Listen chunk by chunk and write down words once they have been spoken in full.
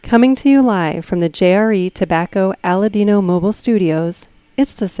Coming to you live from the JRE Tobacco Aladino Mobile Studios,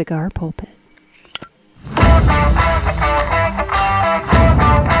 it's the Cigar Pulpit.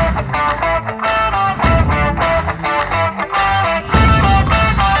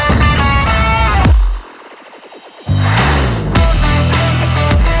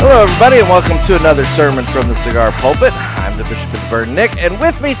 Hello, everybody, and welcome to another sermon from the Cigar Pulpit. I'm the Bishop of the Burn, Nick, and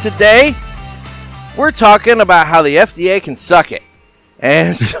with me today, we're talking about how the FDA can suck it.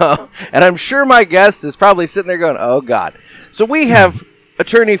 And I'm sure my guest is probably sitting there going, oh, God. So we have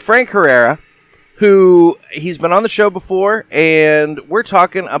attorney Frank Herrera, who he's been on the show before, and we're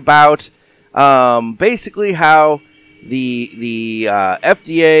talking about basically how the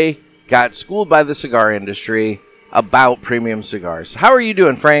FDA got schooled by the cigar industry about premium cigars. How are you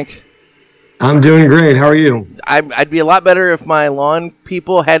doing, Frank? I'm doing great. How are you? I'd be a lot better if my lawn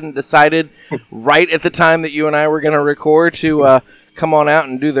people hadn't decided right at the time that you and I were going to record to come on out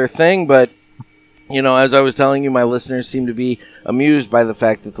and do their thing. But, you know, as I was telling you, my listeners seem to be amused by the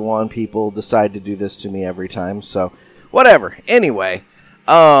fact that the lawn people decide to do this to me every time. So, whatever. Anyway,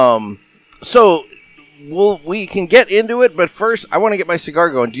 so we can get into it, but first, I want to get my cigar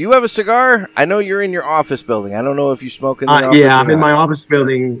going. Do you have a cigar? I know you're in your office building. I don't know if you smoke in the office. Yeah, I'm in my office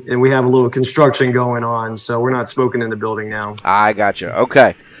building, and we have a little construction going on, so we're not smoking in the building now. I gotcha.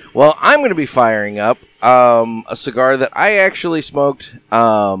 Okay. Well, I'm going to be firing up a cigar that I actually smoked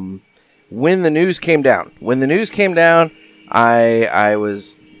when the news came down. When the news came down, I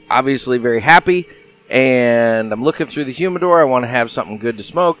was obviously very happy, and I'm looking through the humidor. I want to have something good to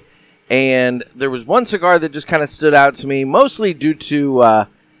smoke. And there was one cigar that just kind of stood out to me, mostly due to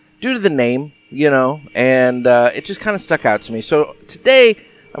the name, you know, and it just kind of stuck out to me. So today,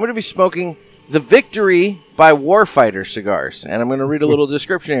 I'm going to be smoking the Victory by Warfighter Cigars, and I'm going to read a little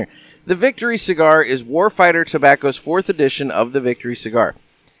description here. The Victory cigar is Warfighter Tobacco's 4th edition of the Victory cigar.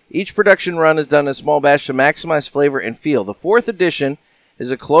 Each production run is done in a small batch to maximize flavor and feel. The 4th edition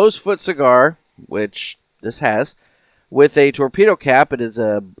is a closed-foot cigar, which this has, with a torpedo cap. It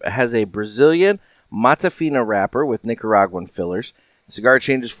has a Brazilian Matafina wrapper with Nicaraguan fillers. The cigar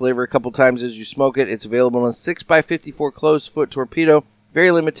changes flavor a couple times as you smoke it. It's available in a 6x54 closed-foot torpedo.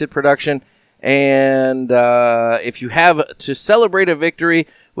 Very limited production. And if you have to celebrate a victory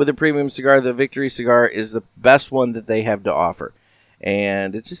with a premium cigar, the Victory cigar is the best one that they have to offer.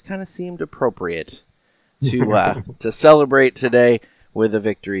 And it just kind of seemed appropriate to celebrate today with a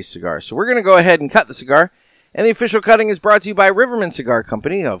Victory cigar. So we're going to go ahead and cut the cigar. And the official cutting is brought to you by Riverman Cigar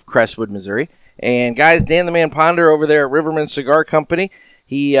Company of Crestwood, Missouri. And guys, Dan the Man Ponder over there at Riverman Cigar Company,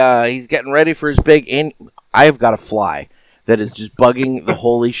 he's getting ready for his big. And I've got a fly that is just bugging the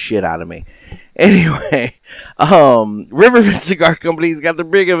holy shit out of me. Anyway, Riverman Cigar Company's got the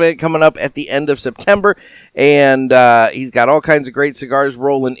big event coming up at the end of September, and he's got all kinds of great cigars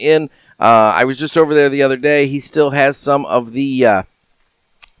rolling in. I was just over there the other day. He still has some of the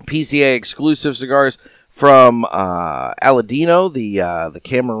PCA exclusive cigars from Aladino, the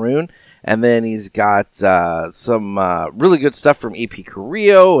Cameroon, and then he's got some really good stuff from EP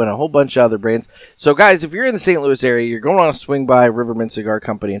Carrillo and a whole bunch of other brands. So, guys, if you're in the St. Louis area, you're going to swing by Riverman Cigar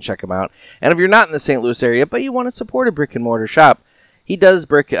Company and check them out. And if you're not in the St. Louis area, but you want to support a brick-and-mortar shop, he does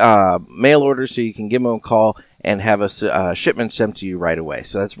mail orders, so you can give him a call and have a shipment sent to you right away.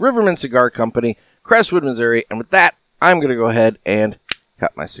 So that's Riverman Cigar Company, Crestwood, Missouri. And with that, I'm going to go ahead and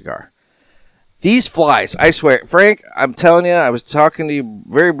cut my cigar. These flies, I swear, Frank, I'm telling you, I was talking to you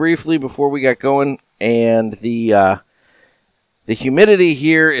very briefly before we got going, and the humidity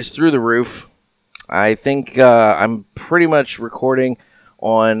here is through the roof. I think I'm pretty much recording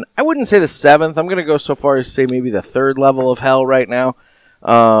on, I wouldn't say the 7th, I'm going to go so far as to say maybe the 3rd level of hell right now.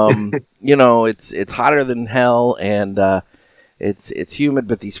 You know, it's hotter than hell, and it's humid,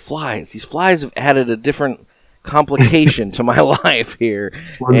 but these flies have added a different complication to my life here.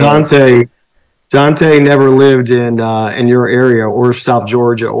 Well, Dante never lived in your area or South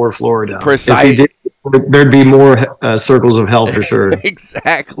Georgia or Florida. Precisely. If he did, there'd be more circles of hell for sure.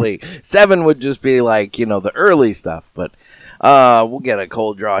 Exactly. 7 would just be like, you know, the early stuff. But we'll get a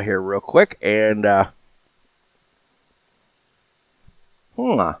cold draw here real quick. And there's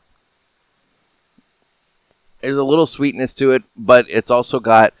a little sweetness to it, but it's also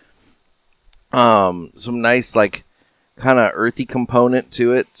got some nice, like, kind of earthy component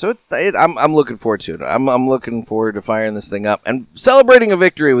to it. So I'm looking forward to it. I'm looking forward to firing this thing up and celebrating a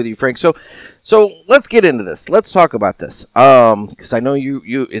victory with you, Frank. So let's get into this. Let's talk about this. Because I know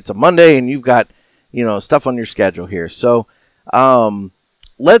you it's a Monday and you've got, you know, stuff on your schedule here. So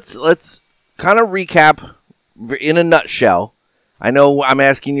let's kind of recap in a nutshell. I know I'm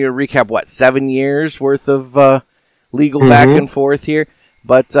asking you to recap 7 years worth of legal back and forth here.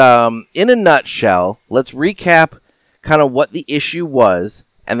 But in a nutshell, let's recap kind of what the issue was,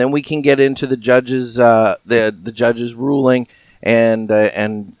 and then we can get into the judge's the judge's ruling and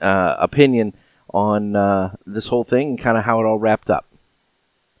opinion on this whole thing and kind of how it all wrapped up.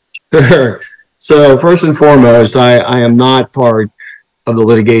 Sure. So first and foremost, I am not part of the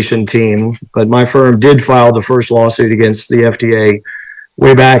litigation team, but my firm did file the first lawsuit against the FDA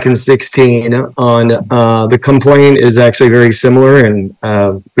way back in 16 on the complaint is actually very similar, and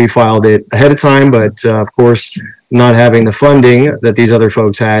we filed it ahead of time, but of course, not having the funding that these other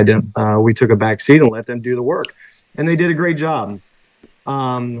folks had, we took a back seat and let them do the work, and they did a great job.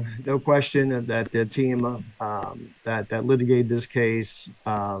 No question that the team that litigated this case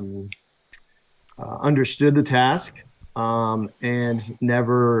understood the task and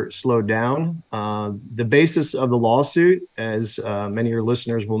never slowed down. The basis of the lawsuit, as many of your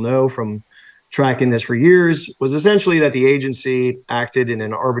listeners will know from tracking this for years, was essentially that the agency acted in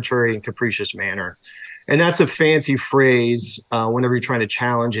an arbitrary and capricious manner. And that's a fancy phrase whenever you're trying to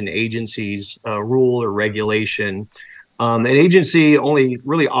challenge an agency's rule or regulation. An agency only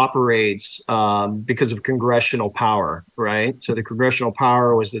really operates because of congressional power, right? So the congressional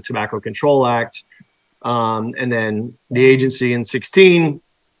power was the Tobacco Control Act. And then the agency in 16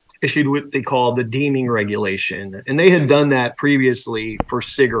 issued what they called the deeming regulation. And they had done that previously for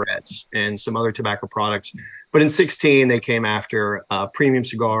cigarettes and some other tobacco products. But in 16, they came after premium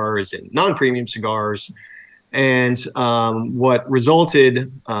cigars and non-premium cigars. And what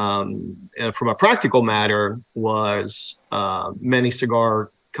resulted from a practical matter was many cigar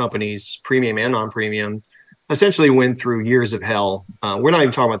companies, premium and non-premium, essentially went through years of hell. We're not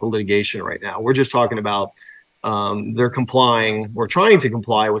even talking about the litigation right now. We're just talking about they're complying or trying to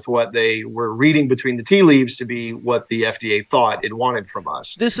comply with what they were reading between the tea leaves to be what the FDA thought it wanted from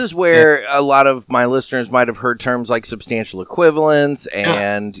us. This is where a lot of my listeners might have heard terms like substantial equivalence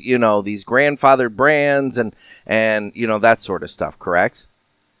and, these grandfathered brands and that sort of stuff, correct?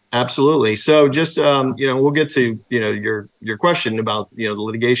 Absolutely. So just, we'll get to, your question about, the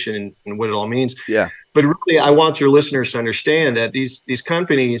litigation and what it all means. Yeah. But really, I want your listeners to understand that these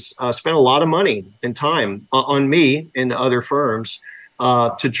companies spent a lot of money and time on me and other firms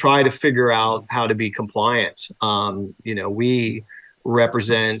to try to figure out how to be compliant. We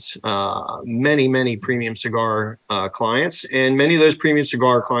represent many premium cigar clients, and many of those premium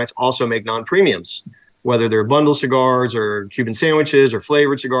cigar clients also make non-premiums, whether they're bundle cigars or Cuban sandwiches or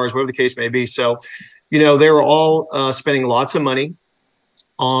flavored cigars, whatever the case may be. So, they were all spending lots of money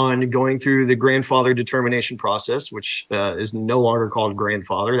on going through the grandfather determination process, which is no longer called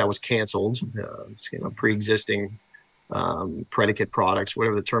grandfather. That was canceled. It's pre-existing predicate products,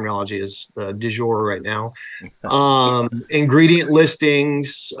 whatever the terminology is, du jour right now. Ingredient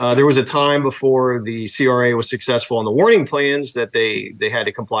listings. There was a time before the CRA was successful on the warning plans that they had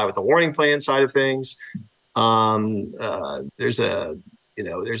to comply with the warning plan side of things. There's a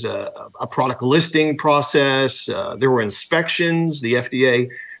product listing process. There were inspections. The FDA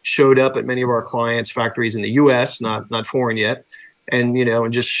showed up at many of our clients' factories in the U.S., not foreign yet, and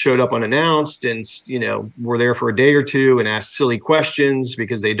just showed up unannounced, and were there for a day or two and asked silly questions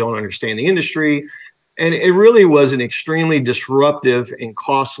because they don't understand the industry. And it really was an extremely disruptive and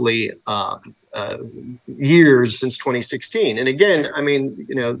costly years since 2016. And again,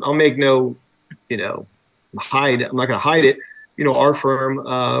 I'll make no, hide. I'm not going to hide it. Our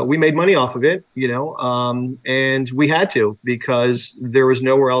firm, we made money off of it, and we had to because there was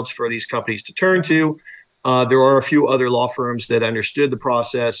nowhere else for these companies to turn to. There are a few other law firms that understood the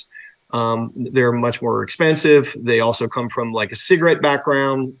process. They're much more expensive. They also come from like a cigarette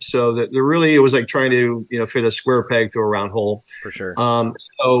background. So that it was like trying to, fit a square peg to a round hole. For sure.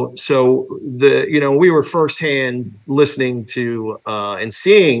 We were firsthand listening to and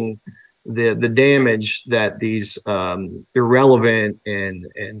seeing the damage that these irrelevant and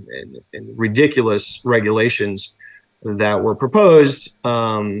ridiculous regulations that were proposed,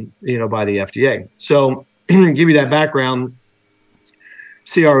 by the FDA. So give you that background.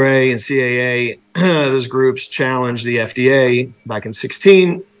 CRA and CAA, those groups challenged the FDA back in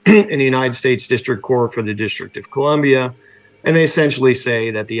 16 in the United States District Court for the District of Columbia. And they essentially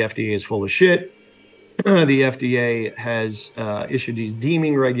say that the FDA is full of shit. The FDA has issued these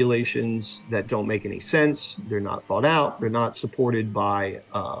deeming regulations that don't make any sense. They're not thought out. They're not supported by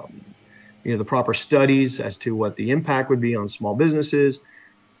the proper studies as to what the impact would be on small businesses.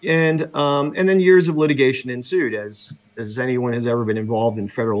 And then years of litigation ensued. As anyone has ever been involved in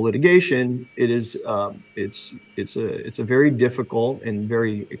federal litigation, it's a very difficult and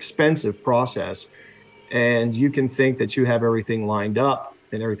very expensive process. And you can think that you have everything lined up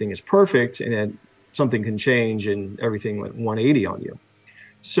and everything is perfect, and then something can change and everything went 180 on you.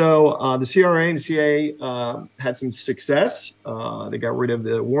 So the CRA and CAA had some success. They got rid of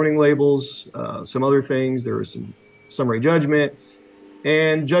the warning labels, some other things. There was some summary judgment.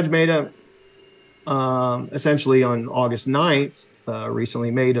 And Judge Maida, essentially on August 9th, recently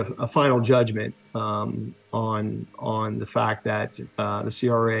made a final judgment on the fact that the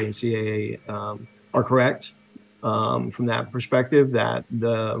CRA and CAA are correct from that perspective, that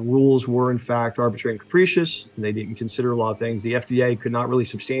the rules were in fact arbitrary and capricious. And they didn't consider a lot of things. The FDA could not really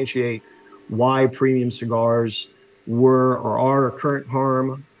substantiate why premium cigars were or are a current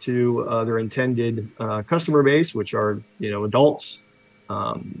harm to their intended customer base, which are adults.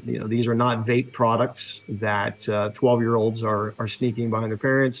 These are not vape products that 12-year-olds are sneaking behind their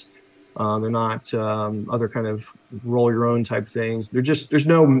parents. They're not other kind of roll your own type things. There's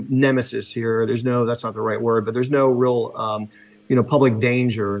no nemesis here. That's not the right word, but there's no real, public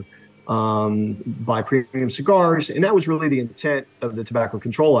danger by premium cigars. And that was really the intent of the Tobacco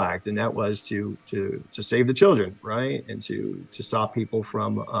Control Act. And that was to save the children, right? And to stop people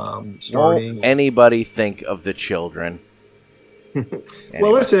from starting. Won't anybody think of the children? Anyway.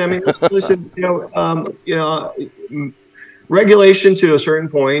 Well, listen, regulation to a certain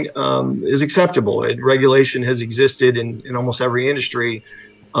point is acceptable. Regulation has existed in almost every industry.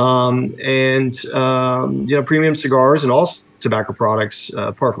 Premium cigars and all tobacco products,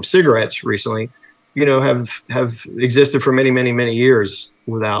 apart from cigarettes recently, have existed for many, many, many years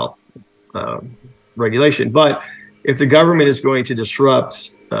without regulation. But if the government is going to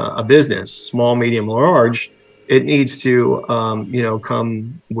disrupt a business, small, medium, or large, it needs to,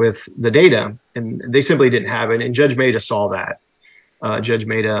 come with the data, and they simply didn't have it. And Judge Maida saw that. Saw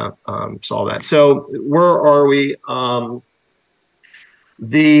that. So where are we?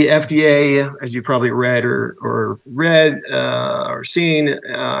 The FDA, as you probably read or seen,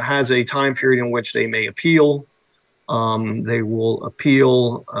 has a time period in which they may appeal. They will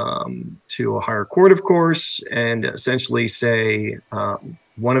appeal to a higher court, of course, and essentially say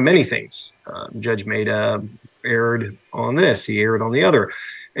one of many things. Judge Maida erred on this, he erred on the other.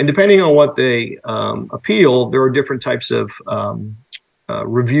 And depending on what they appeal, there are different types of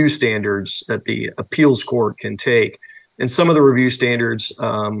review standards that the appeals court can take. And some of the review standards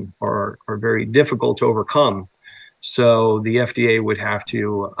are very difficult to overcome. So the FDA would have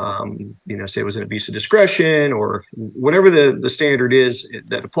to, say it was an abuse of discretion, or whatever the standard is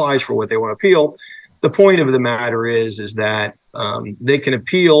that applies for what they want to appeal. The point of the matter is that they can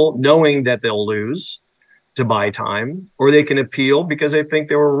appeal knowing that they'll lose to buy time, or they can appeal because they think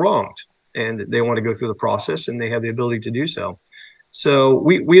they were wronged and they want to go through the process, and they have the ability to do so. So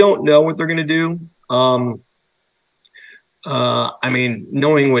we don't know what they're going to do.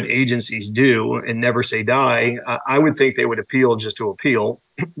 Knowing what agencies do and never say die, I would think they would appeal just to appeal.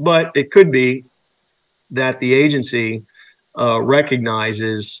 But it could be that the agency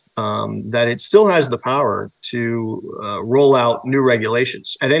recognizes that it still has the power to roll out new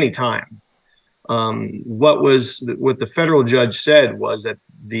regulations at any time. What the federal judge said was that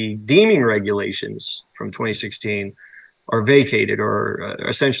the deeming regulations from 2016 are vacated, or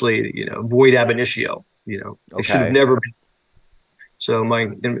essentially, void ab initio. They should have never been. So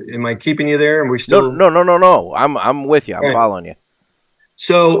am I keeping you there? And we still No. I'm with you. I'm following you.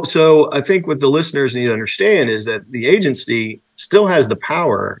 So I think what the listeners need to understand is that the agency still has the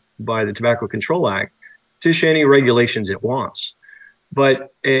power by the Tobacco Control Act to issue any regulations it wants.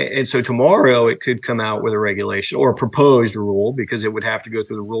 And so tomorrow it could come out with a regulation or a proposed rule, because it would have to go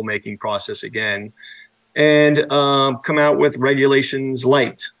through the rulemaking process again, and come out with regulations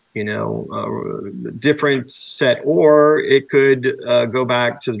light, different set, or it could go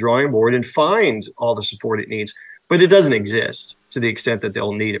back to the drawing board and find all the support it needs, but it doesn't exist to the extent that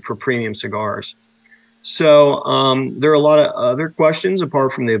they'll need it for premium cigars. So there are a lot of other questions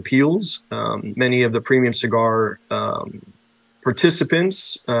apart from the appeals. Many of the premium cigar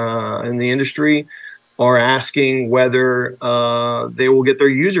participants in the industry are asking whether they will get their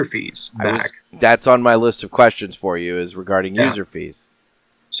user fees back. That's on my list of questions for you, is regarding user fees.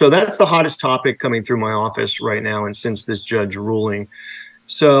 So that's the hottest topic coming through my office right now, and since this judge ruling.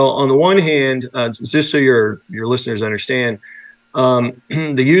 So on the one hand, just so your listeners understand,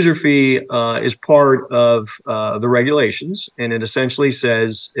 the user fee is part of the regulations, and it essentially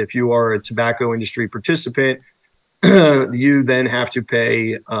says if you are a tobacco industry participant, you then have to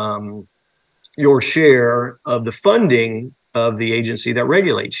pay your share of the funding of the agency that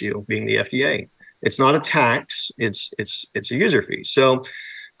regulates you, being the FDA. It's not a tax; it's a user fee. So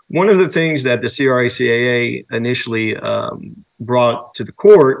one of the things that the CRA-CAA initially brought to the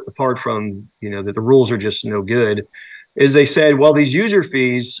court, apart from that the rules are just no good, is they said, well, these user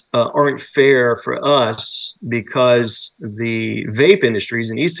fees aren't fair for us because the vape industries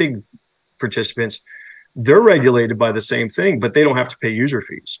and e-cig participants, they're regulated by the same thing, but they don't have to pay user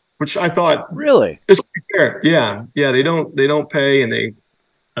fees, which I thought Really is fair. Yeah, they don't pay, and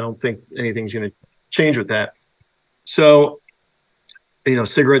I don't think anything's going to change with that. So,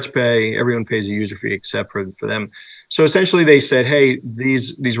 cigarettes pay, everyone pays a user fee except for them. So essentially they said, hey,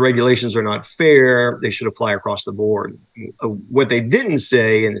 these regulations are not fair. They should apply across the board. What they didn't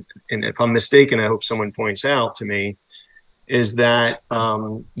say, and if I'm mistaken, I hope someone points out to me, is that,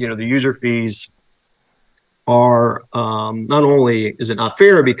 the user fees are, not only is it not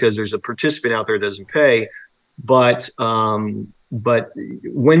fair because there's a participant out there that doesn't pay, but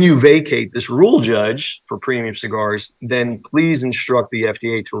when you vacate this rule, Judge, for premium cigars, then please instruct the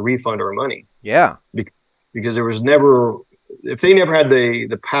FDA to refund our money. Yeah. Because there was never, if they never had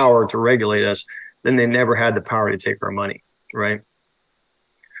the power to regulate us, then they never had the power to take our money, right?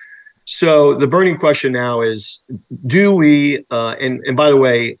 So the burning question now is, do we, and by the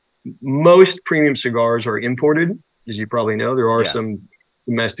way, most premium cigars are imported, as you probably know. There are some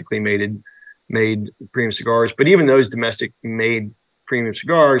domestically made premium cigars, but even those domestic made premium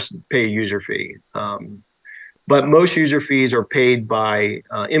cigars pay a user fee. But most user fees are paid by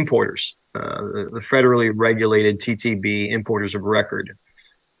importers, the federally regulated TTB importers of record.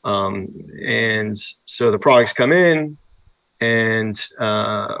 And so the products come in, and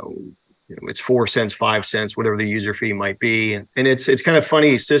it's 4 cents, 5 cents, whatever the user fee might be. And it's kind of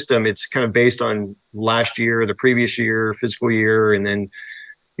funny system. It's kind of based on last year, the previous year, fiscal year, and then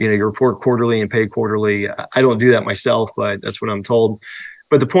you report quarterly and pay quarterly. I don't do that myself, but that's what I'm told.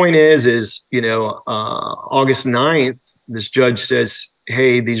 But the point is August 9th, this judge says,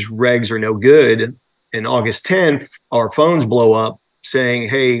 hey, these regs are no good. And August 10th, our phones blow up saying,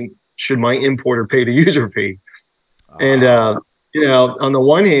 hey, should my importer pay the user fee? And, on the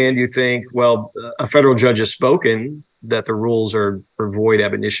one hand, you think, well, a federal judge has spoken that the rules are void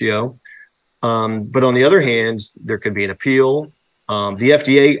ab initio. But on the other hand, there could be an appeal. The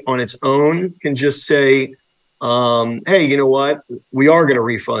FDA on its own can just say, hey, you know what? We are going to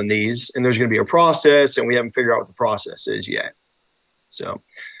refund these, and there's going to be a process, and we haven't figured out what the process is yet. So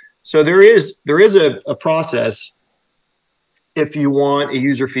there is a process if you want a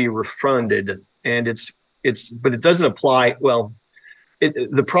user fee refunded, and but it doesn't apply. Well,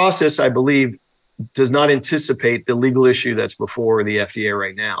 the process, I believe, does not anticipate the legal issue that's before the FDA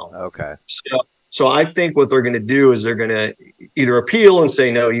right now. Okay. So I think what they're going to do is they're going to either appeal and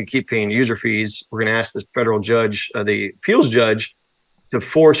say, no, you keep paying user fees. We're going to ask the federal judge, the appeals judge, to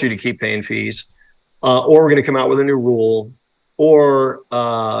force you to keep paying fees, or we're going to come out with a new rule, or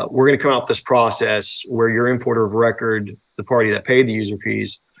we're going to come out with this process where your importer of record, the party that paid the user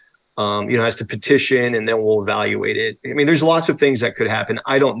fees, has to petition, and then we'll evaluate it. I mean, there's lots of things that could happen.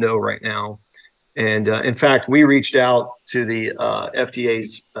 I don't know right now. And in fact, we reached out to the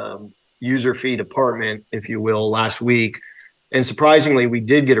FDA's user fee department, if you will, last week. And surprisingly, we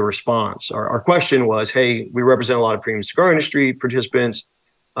did get a response. Our question was, hey, we represent a lot of premium cigar industry participants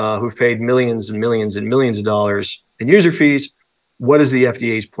who've paid millions and millions and millions of dollars in user fees. What is the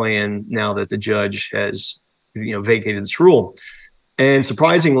FDA's plan now that the judge has vacated this rule? And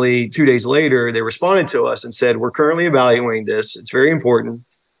surprisingly, 2 days later, they responded to us and said, we're currently evaluating this. It's very important.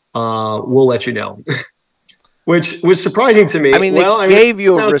 We'll let you know. Which was surprising to me. I mean, they gave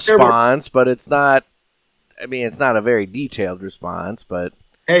you a response, but it's not a very detailed response, but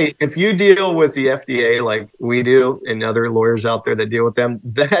hey, if you deal with the FDA like we do and other lawyers out there that deal with them,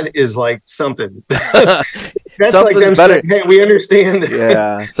 that is like something. That's like them saying, hey, we understand.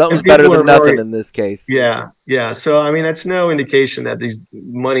 Yeah, something's better than nothing in this case. Yeah. So, I mean, that's no indication that these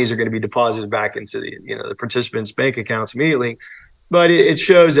monies are going to be deposited back into the participants' bank accounts immediately. But it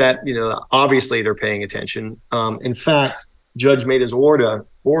shows that, obviously they're paying attention. In fact, Judge Maida's order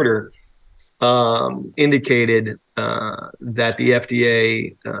indicated that the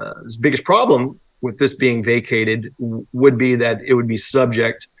FDA's biggest problem with this being vacated would be that it would be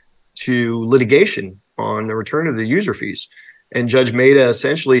subject to litigation on the return of the user fees. And Judge Maida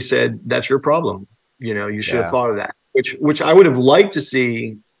essentially said, that's your problem. You should have thought of that, which I would have liked to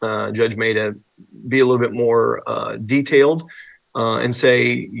see Judge Maida be a little bit more detailed and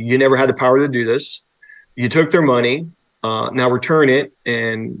say, you never had the power to do this. You took their money. Now return it,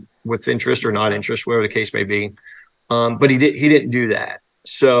 and with interest or not interest, whatever the case may be. But he didn't do that.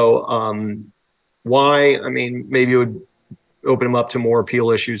 So why? I mean, maybe it would open him up to more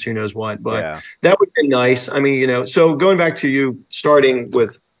appeal issues. Who knows what? But that would be nice. I mean, so going back to you starting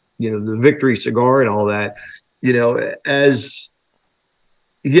with, the Victory cigar and all that, as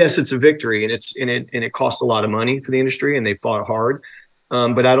yes, it's a victory, and it cost a lot of money for the industry, and they fought hard.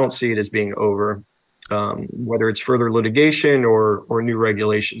 But I don't see it as being over, whether it's further litigation or new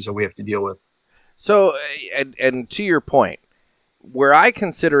regulations that we have to deal with. So, and to your point, where I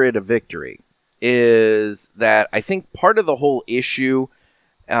consider it a victory is that I think part of the whole issue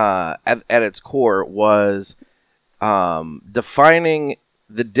at its core was defining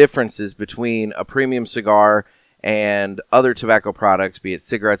the differences between a premium cigar and other tobacco products, be it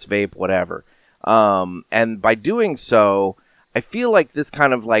cigarettes, vape, whatever. And by doing so, I feel like this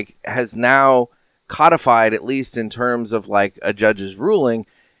kind of like has now codified, at least in terms of like a judge's ruling,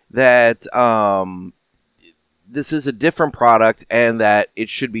 that this is a different product and that it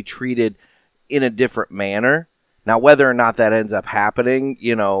should be treated in a different manner. Now, whether or not that ends up happening,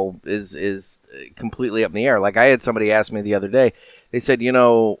 is completely up in the air. Like I had somebody ask me the other day, they said,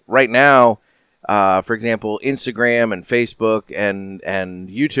 right now, for example, Instagram and Facebook and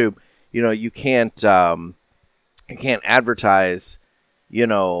YouTube, you can't advertise,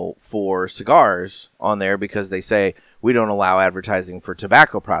 for cigars on there because they say we don't allow advertising for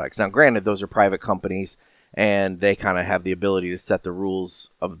tobacco products. Now, granted, those are private companies and they kind of have the ability to set the rules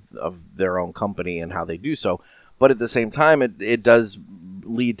of their own company and how they do so. But at the same time, it does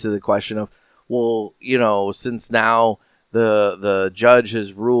lead to the question of, well, since now the judge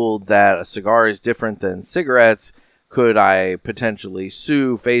has ruled that a cigar is different than cigarettes, could I potentially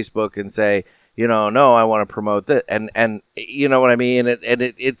sue Facebook and say, no, I want to promote that, and you know what I mean, and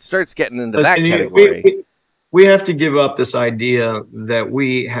it starts getting into that category. We have to give up this idea that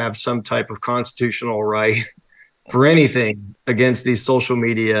we have some type of constitutional right for anything against these social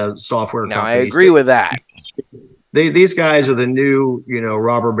media software companies. Now, I agree with that. These guys are the new,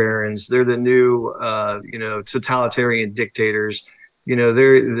 robber barons. They're the new, totalitarian dictators.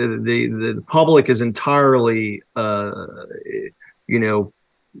 The public is entirely,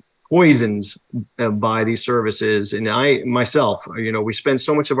 poisoned by these services. And I myself, we spend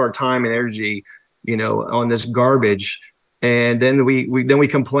so much of our time and energy, on this garbage, and then we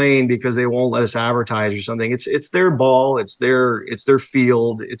complain because they won't let us advertise or something. It's their ball, it's their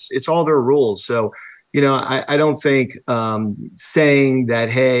field, it's all their rules. So, I don't think saying that,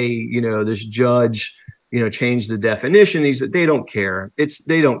 hey, this judge, changed the definition. They don't care.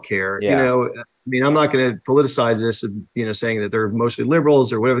 They don't care. Yeah. I'm not going to politicize this, saying that they're mostly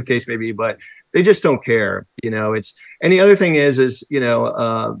liberals or whatever the case may be, but they just don't care. And the other thing is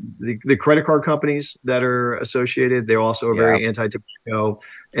the credit card companies that are associated, they're also very anti-tobacco.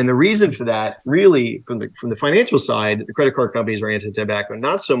 And the reason for that, really, from the financial side, the credit card companies are anti-tobacco,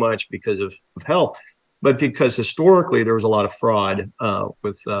 not so much because of health, but because historically there was a lot of fraud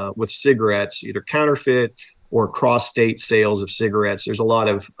with cigarettes, either counterfeit or cross-state sales of cigarettes. There's a lot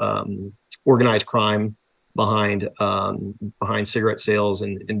of organized crime behind cigarette sales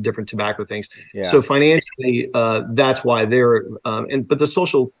and different tobacco things. Yeah. So financially, that's why they're but the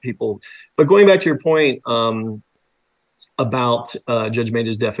social people. But going back to your point about Judge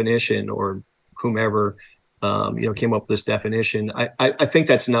Mendes' definition, or whomever came up with this definition, I think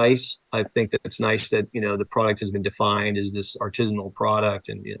that's nice. I think that it's nice that the product has been defined as this artisanal product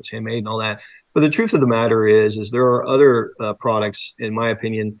and it's handmade and all that. But the truth of the matter is there are other products, in my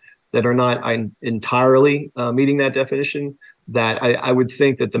opinion, that are not entirely meeting that definition, that I would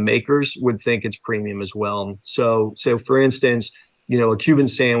think that the makers would think it's premium as well. So for instance, a Cuban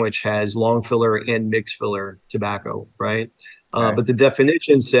sandwich has long filler and mixed filler tobacco, right? Okay. But the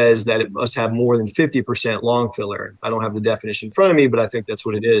definition says that it must have more than 50% long filler. I don't have the definition in front of me, but I think that's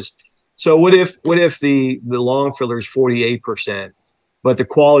what it is. So what if the long filler is 48%, but the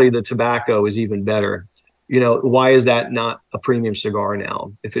quality of the tobacco is even better? Why is that not a premium cigar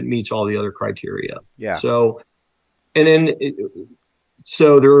now if it meets all the other criteria? Yeah. So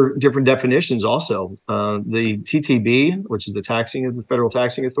there are different definitions also. The TTB, which is the Federal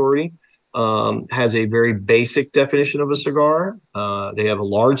Taxing Authority, has a very basic definition of a cigar. They have a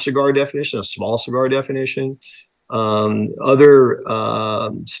large cigar definition, a small cigar definition. Other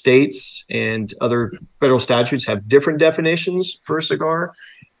states and other federal statutes have different definitions for a cigar.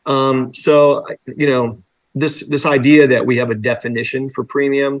 This idea that we have a definition for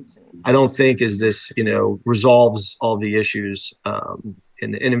premium, I don't think resolves all the issues. And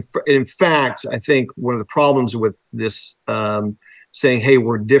in fact, I think one of the problems with this saying, hey,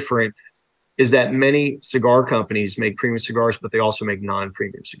 we're different, is that many cigar companies make premium cigars, but they also make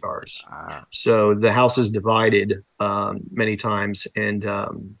non-premium cigars. So the house is divided many times. And,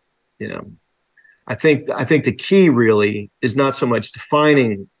 I think the key really is not so much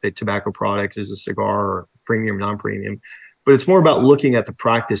defining a tobacco product as a cigar or premium, non-premium, but it's more about looking at the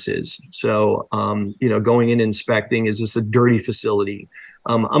practices. So, going in and inspecting, is this a dirty facility?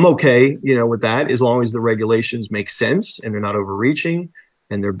 I'm okay, with that as long as the regulations make sense and they're not overreaching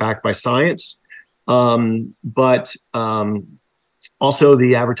and they're backed by science. But also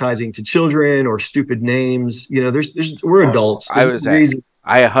the advertising to children or stupid names, we're adults. There's no reason.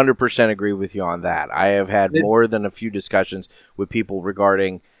 I 100% agree with you on that. I have had more than a few discussions with people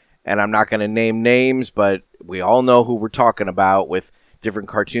regarding, and I'm not going to name names, but we all know who we're talking about with different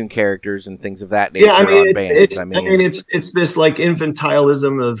cartoon characters and things of that nature on bands. It's this like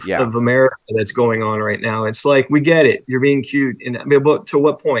infantilism of America that's going on right now. It's like, we get it. You're being cute. But to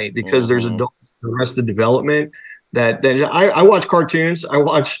what point? Because there's adults, the rest of development that I watch cartoons. I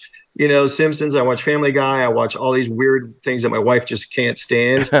watch, Simpsons. I watch Family Guy. I watch all these weird things that my wife just can't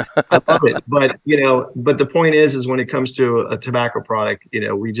stand. I love it. But, but the point is when it comes to a tobacco product,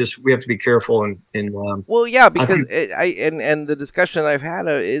 we have to be careful well, yeah, because and the discussion I've had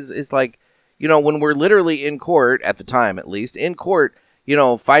is like, when we're literally in court at the time, at least in court,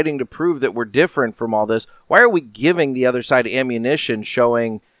 fighting to prove that we're different from all this. Why are we giving the other side ammunition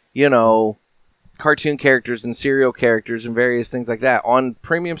showing, cartoon characters and serial characters and various things like that on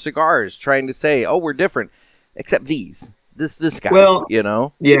premium cigars, trying to say, oh, we're different, except this guy,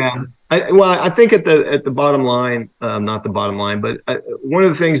 Yeah. I think at the bottom line, not the bottom line, but one of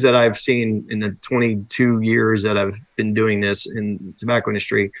the things that I've seen in the 22 years that I've been doing this in the tobacco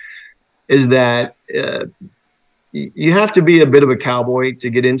industry is that you have to be a bit of a cowboy to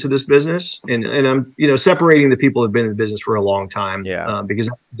get into this business. And I'm, separating the people who've been in the business for a long time, because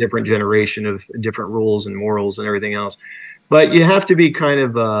different generation of different rules and morals and everything else. But you have to be kind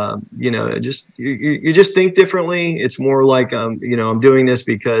of, you just think differently. It's more like, I'm doing this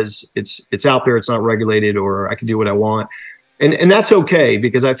because it's out there, it's not regulated, or I can do what I want. And that's okay,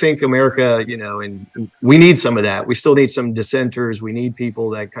 because I think America, and we need some of that. We still need some dissenters. We need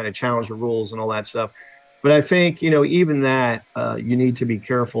people that kind of challenge the rules and all that stuff. But I think, even that, you need to be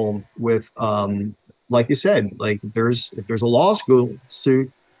careful with, like you said, like if there's a law school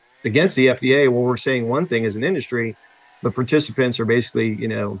suit against the FDA, well, we're saying one thing as an industry, but participants are basically,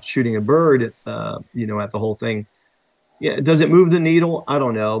 shooting a bird, at the whole thing. Yeah. Does it move the needle? I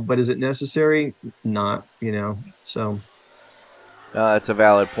don't know. But is it necessary? Not, so. That's a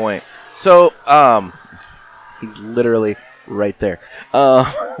valid point. So, he's literally right there.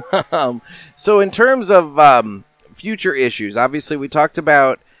 So in terms of future issues, obviously we talked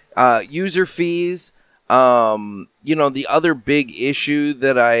about user fees. The other big issue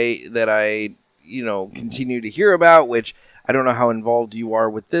that I continue to hear about, which I don't know how involved you are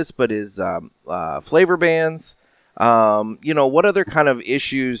with this, but is flavor bans. What other kind of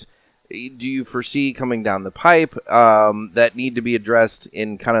issues do you foresee coming down the pipe that need to be addressed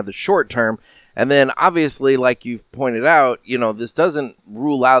in kind of the short term? And then obviously, like you've pointed out, this doesn't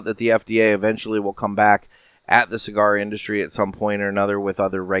rule out that the FDA eventually will come back at the cigar industry at some point or another with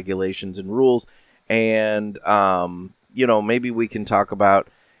other regulations and rules. And, maybe we can talk about,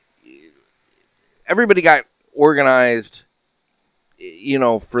 everybody got organized,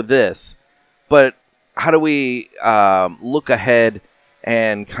 for this, but how do we look ahead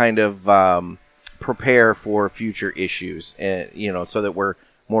and kind of prepare for future issues, and, so that we're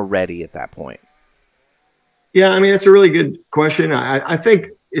more ready at that point? Yeah, I mean, it's a really good question. I think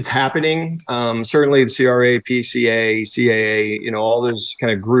it's happening. Certainly the CRA, PCA, CAA, all those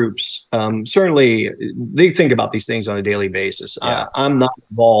kind of groups, certainly they think about these things on a daily basis. Yeah. I'm not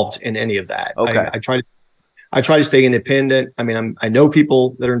involved in any of that. Okay. I try to stay independent. I mean, I know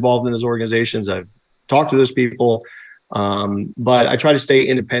people that are involved in those organizations. I've talked to those people. But I try to stay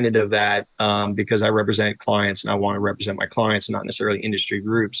independent of that, because I represent clients and I want to represent my clients, not necessarily industry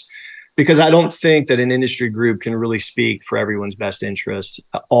groups, because I don't think that an industry group can really speak for everyone's best interest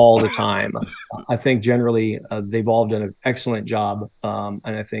all the time. I think generally they've all done an excellent job. And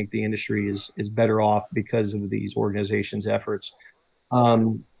I think the industry is better off because of these organizations' efforts.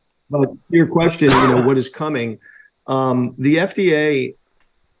 But your question, what is coming? The FDA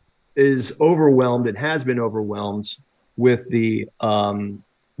is overwhelmed. It has been overwhelmed with the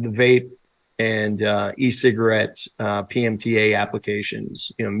vape and e-cigarette PMTA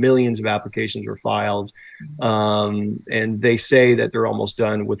applications. Millions of applications were filed, and they say that they're almost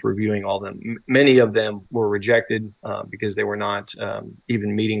done with reviewing all of them. Many of them were rejected because they were not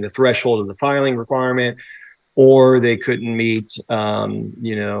even meeting the threshold of the filing requirement, or they couldn't meet,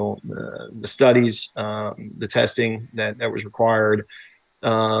 the studies, the testing that was required.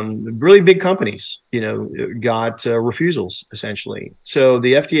 Really big companies, got refusals essentially. So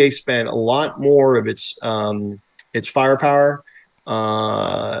the FDA spent a lot more of its firepower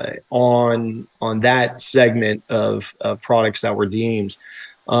on that segment of products that were deemed.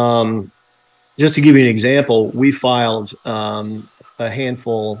 Just to give you an example, we filed a a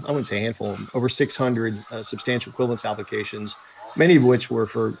handful, I wouldn't say a handful, over 600 substantial equivalence applications, many of which were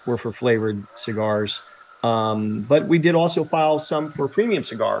for flavored cigars. But we did also file some for premium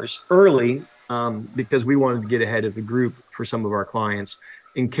cigars early, because we wanted to get ahead of the group for some of our clients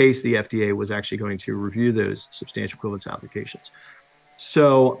in case the FDA was actually going to review those substantial equivalence applications.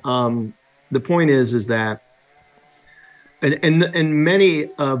 So the point is that, and many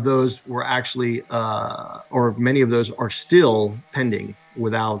of those were actually, or many of those are still pending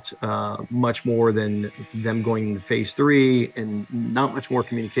without much more than them going into phase 3 and not much more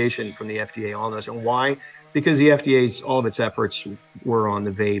communication from the FDA on those. And why? Because the FDA's, all of its efforts were on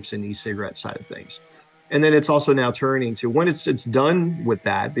the vapes and e-cigarette side of things. And then it's also now turning to, when it's done with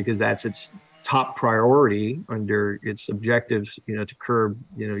that, because that's its top priority under its objectives, to curb,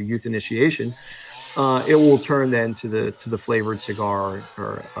 youth initiation, it will turn then to the flavored cigar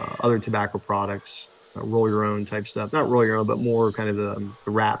or other tobacco products, roll your own type stuff, not roll your own, but more kind of the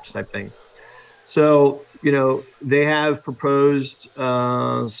wraps type thing. So, they have proposed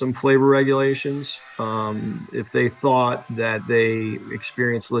some flavor regulations. If they thought that they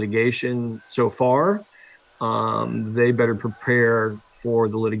experienced litigation so far, they better prepare for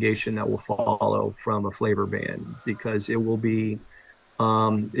the litigation that will follow from a flavor ban, because it will be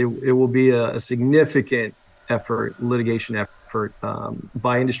a significant litigation effort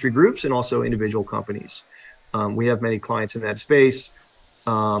by industry groups and also individual companies. We have many clients in that space,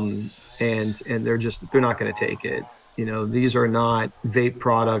 and they're not going to take it. These are not vape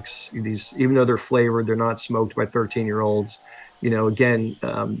products. Even though they're flavored, they're not smoked by 13-year-olds. Again,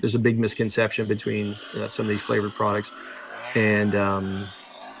 there's a big misconception between some of these flavored products and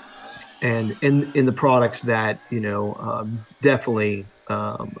in the products that definitely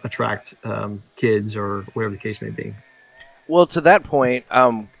attract kids or whatever the case may be. Well, to that point,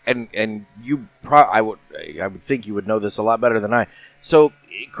 and you, I would think you would know this a lot better than I. So,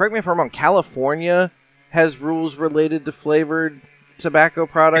 correct me if I'm wrong. California has rules related to flavored tobacco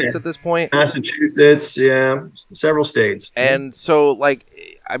products at this point. Massachusetts, yeah, several states. And so,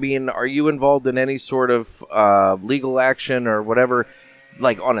 are you involved in any sort of legal action or whatever,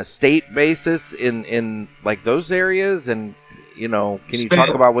 on a state basis in those areas? And can you talk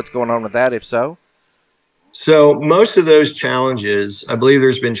about what's going on with that, if so? So most of those challenges, I believe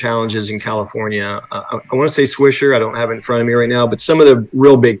there's been challenges in California. I want to say Swisher, I don't have it in front of me right now, but some of the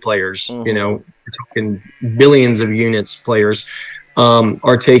real big players, we're talking billions of units players,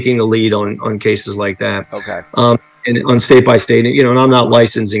 are taking the lead on cases like that. Okay. And on state by state, and I'm not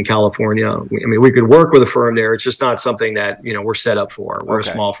licensed in California. We could work with a firm there. It's just not something that, we're set up for. We're a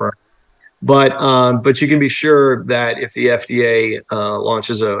small firm. But you can be sure that if the FDA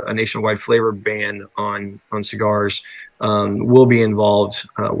launches a nationwide flavor ban on cigars, we'll be involved,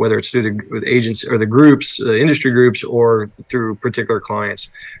 whether it's through the agents or the groups, industry groups, or through particular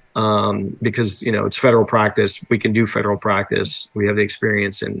clients, because it's federal practice. We can do federal practice. We have the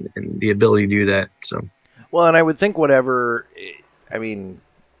experience and the ability to do that. So, well, and I would think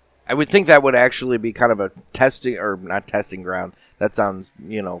I would think that would actually be kind of a testing, or not testing ground. That sounds,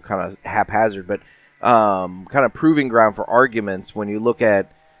 kind of haphazard, but kind of proving ground for arguments. When you look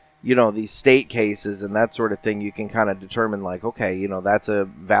at, these state cases and that sort of thing, you can kind of determine okay, that's a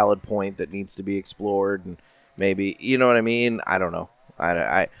valid point that needs to be explored, and maybe, you know what I mean? I don't know.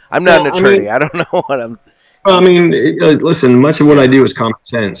 I'm not an attorney. I don't know what I'm. Listen, much of what I do is common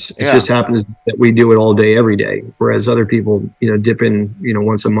sense. It just happens that we do it all day, every day, whereas other people, dip in,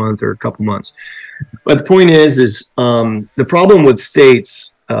 once a month or a couple months. But the point is the problem with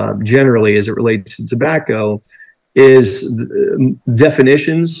states generally, as it relates to tobacco, is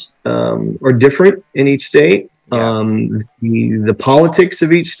definitions are different in each state. The politics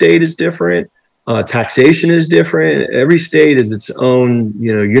of each state is different. Taxation is different. Every state is its own,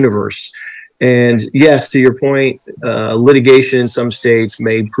 universe. And yes, to your point, litigation in some states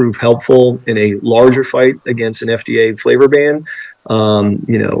may prove helpful in a larger fight against an FDA flavor ban.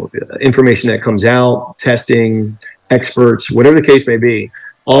 Information that comes out, testing, experts, whatever the case may be,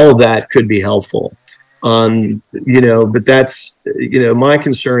 all of that could be helpful. But that's, my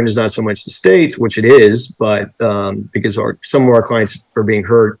concern is not so much the states, which it is, but because some of our clients are being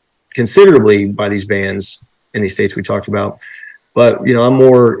hurt considerably by these bans in these states we talked about. But, I'm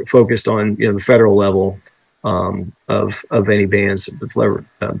more focused on, the federal level of any bans. That's where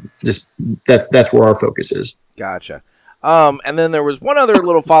our focus is. Gotcha. And then there was one other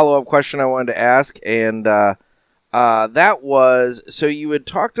little follow-up question I wanted to ask, and that was, so you had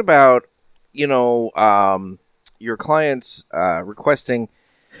talked about, your clients requesting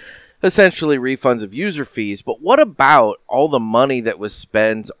essentially refunds of user fees. But what about all the money that was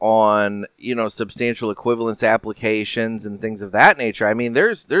spent on, substantial equivalence applications and things of that nature? I mean,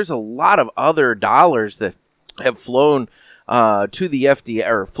 there's a lot of other dollars that have flown to the FDA,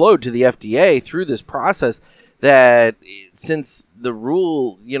 or flowed to the FDA through this process, that since the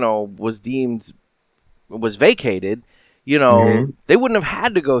rule, was vacated, they wouldn't have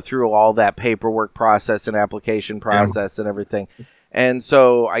had to go through all that paperwork process and application process and everything. And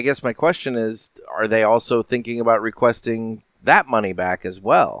so I guess my question is, are they also thinking about requesting that money back as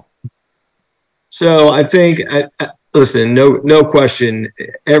well? So I think, listen, no question,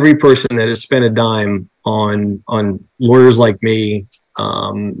 every person that has spent a dime on lawyers like me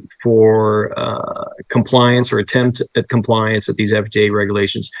for compliance or attempt at compliance with these FDA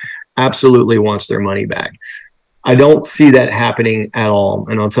regulations absolutely wants their money back. I don't see that happening at all,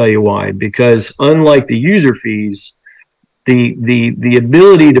 and I'll tell you why. Because unlike the user fees, the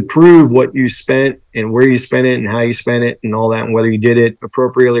ability to prove what you spent and where you spent it and how you spent it and all that, and whether you did it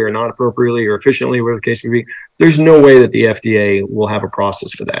appropriately or not appropriately or efficiently, whatever the case may be, there's no way that the FDA will have a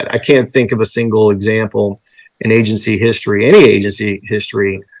process for that. I can't think of a single example in agency history, any agency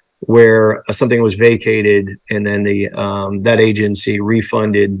history, where something was vacated and then the that agency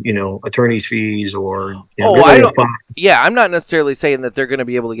refunded, attorney's fees or. I'm not necessarily saying that they're going to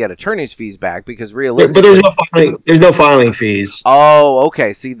be able to get attorney's fees back, because realistically, but there's no filing fees. Oh,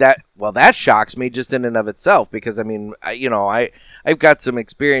 okay. See that? Well, that shocks me just in and of itself, because I mean, I've got some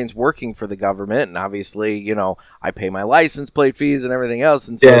experience working for the government, and obviously, I pay my license plate fees and everything else,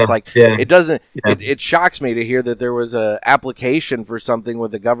 and so it's like it doesn't. Yeah. It shocks me to hear that there was a application for something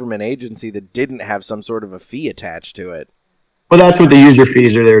with a government agency that didn't have some sort of a fee attached to it. Well, that's what the user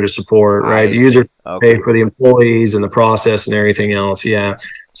fees are there to support, right? The user pay for the employees and the process and everything else. Yeah.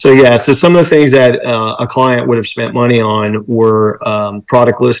 So some of the things that a client would have spent money on were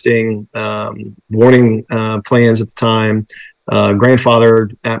product listing, warning plans at the time,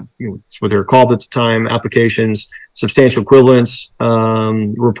 grandfather, that's what they were called at the time, applications, substantial equivalence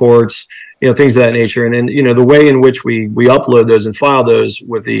reports, things of that nature. And then, the way in which we upload those and file those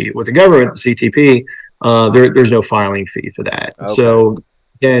with the government, the CTP, there's no filing fee for that. Okay. So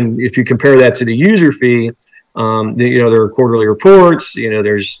again, if you compare that to the user fee, there are quarterly reports,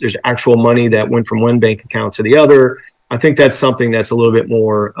 there's actual money that went from one bank account to the other. I think that's something that's a little bit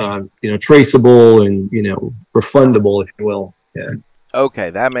more, traceable and, refundable, if you will. Yeah.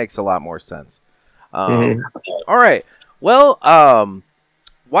 Okay. That makes a lot more sense. All right. Well,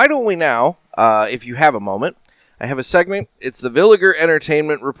 why don't we now, if you have a moment, I have a segment. It's the Villiger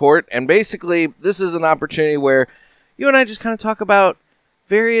Entertainment Report. And basically, this is an opportunity where you and I just kind of talk about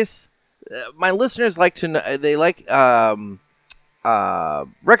various, my listeners like to know, they like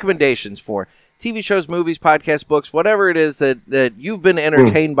recommendations for TV shows, movies, podcasts, books, whatever it is that you've been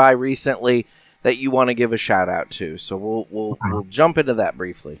entertained by recently that you want to give a shout out to. So we'll jump into that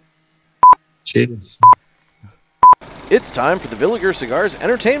briefly. Cheers. It's time for the Villiger Cigars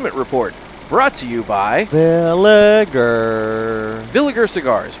Entertainment Report, brought to you by Villiger. Villiger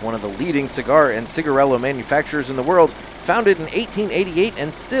Cigars, one of the leading cigar and cigarello manufacturers in the world, founded in 1888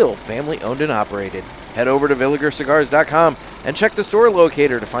 and still family-owned and operated. Head over to VilligerCigars.com and check the store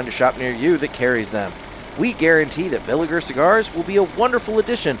locator to find a shop near you that carries them. We guarantee that Villiger Cigars will be a wonderful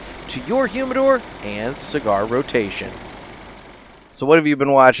addition to your humidor and cigar rotation. So what have you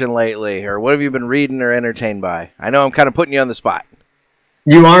been watching lately, or what have you been reading or entertained by? I know I'm kind of putting you on the spot.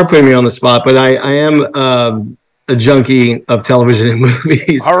 You are putting me on the spot, but I am a junkie of television and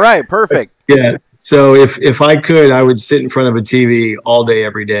movies. All right, perfect. Yeah. So if I could, I would sit in front of a TV all day,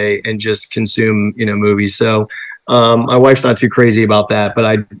 every day, and just consume, movies. So my wife's not too crazy about that, but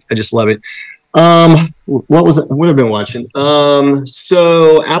I just love it. What have I been watching?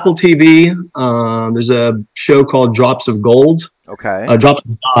 So Apple TV, there's a show called Drops of Gold. Okay. Drops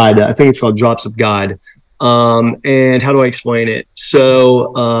of God. I think it's called Drops of God. And how do I explain it?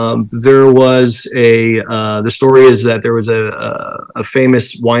 So there was the story is that there was a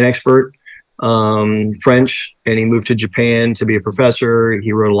famous wine expert, French, and he moved to Japan to be a professor.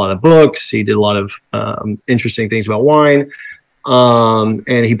 He wrote a lot of books. He did a lot of interesting things about wine.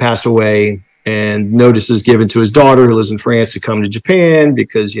 And he passed away, and notice is given to his daughter who lives in France to come to Japan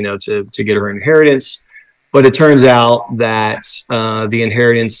because, to get her inheritance. But it turns out that the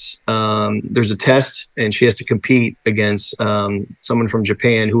inheritance, there's a test, and she has to compete against someone from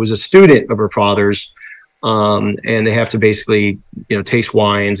Japan who was a student of her father's. And they have to basically, taste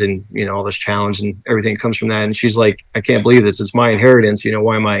wines and, all this challenge and everything that comes from that. And she's like, I can't believe this. It's my inheritance.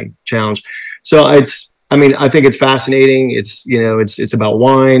 Why am I challenged? So I think it's fascinating. It's, it's about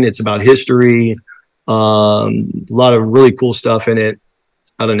wine. It's about history. A lot of really cool stuff in it.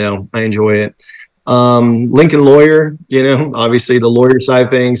 I don't know. I enjoy it. Lincoln Lawyer, obviously the lawyer side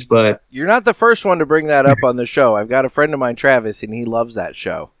of things, but You're not the first one to bring that up on the show. I've got a friend of mine, Travis, and he loves that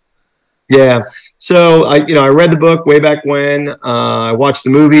show. yeah. So I read the book way back when. I watched the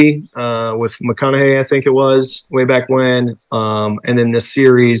movie with McConaughey, I think it was, way back when, and then this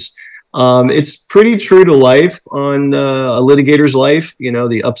series. It's pretty true to life on a litigator's life.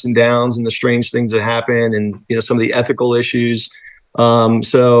 The ups and downs and the strange things that happen, and some of the ethical issues.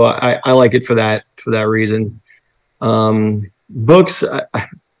 So I like it for that reason. Books.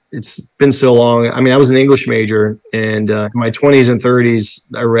 It's been so long. I mean, I was an English major, and in my 20s and 30s,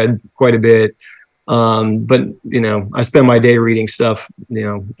 I read quite a bit. But I spend my day reading stuff,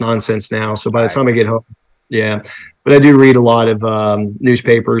 nonsense now. So by the time I get home, yeah. But I do read a lot of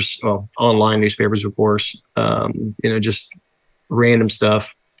newspapers, well, online newspapers, of course. Just random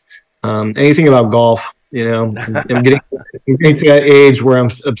stuff. Anything about golf. I'm getting to that age where I'm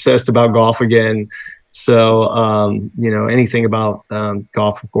obsessed about golf again. So, anything about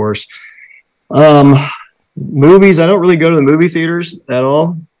golf, of course. Movies, I don't really go to the movie theaters at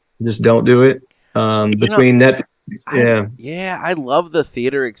all. Just don't do it. Between Netflix, I love the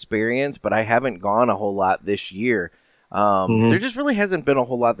theater experience, but I haven't gone a whole lot this year. There just really hasn't been a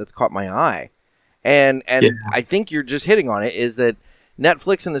whole lot that's caught my eye. And I think you're just hitting on it, is that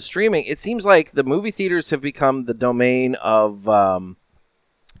Netflix and the streaming, it seems like the movie theaters have become the domain of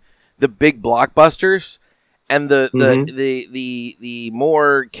the big blockbusters, and the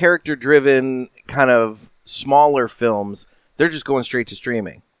more character driven kind of smaller films, they're just going straight to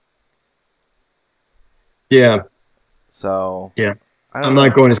streaming. Yeah. So yeah, I'm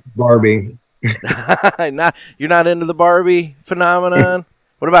not going to see Barbie. You're not into the Barbie phenomenon.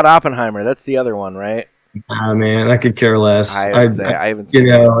 What about Oppenheimer? That's the other one, right? Man, I could care less. I haven't seen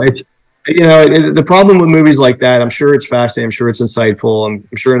it. The problem with movies like that, I'm sure it's fascinating. I'm sure it's insightful. I'm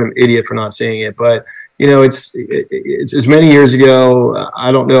sure I'm an idiot for not seeing it. But, it's as many years ago.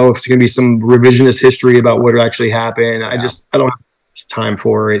 I don't know if it's going to be some revisionist history about what actually happened. Yeah. I don't have time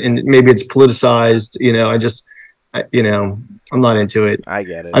for it. And maybe it's politicized. I'm not into it. I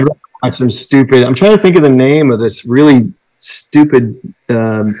get it. I'd rather watch some stupid. I'm trying to think of the name of this really stupid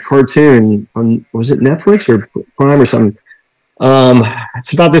cartoon on, was it Netflix or Prime or something?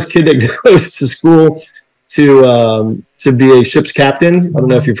 It's about this kid that goes to school to be a ship's captain. I don't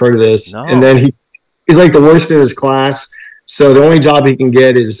know if you've heard of this. No. And then he's like the worst in his class. So the only job he can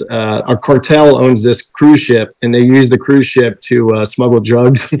get is a cartel owns this cruise ship, and they use the cruise ship to smuggle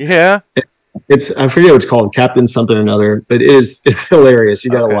drugs. Yeah. I forget what it's called, Captain something or another, but it's hilarious.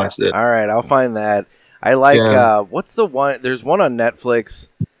 You got to watch it. All right, I'll find that. I like what's the one? There's one on Netflix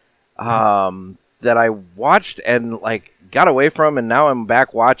that I watched and got away from, and now I'm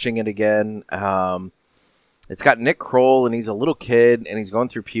back watching it again. It's got Nick Kroll, and he's a little kid, and he's going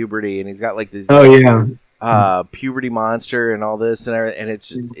through puberty, and he's got this puberty monster and all this and everything, and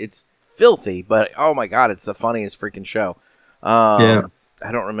it's filthy, but oh my god, it's the funniest freaking show. I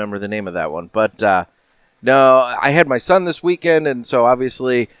don't remember the name of that one, but no, I had my son this weekend, and so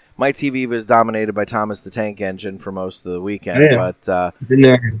obviously my TV was dominated by Thomas the Tank Engine for most of the weekend. But I've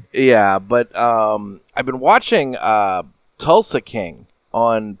been watching Tulsa King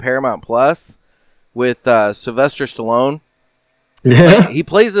on Paramount Plus with Sylvester Stallone. Yeah, he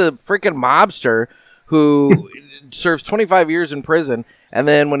plays a freaking mobster who serves 25 years in prison. And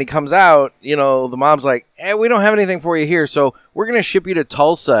then when he comes out, the mom's like, hey, we don't have anything for you here, so we're going to ship you to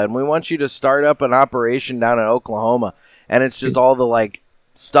Tulsa, and we want you to start up an operation down in Oklahoma. And it's just all the,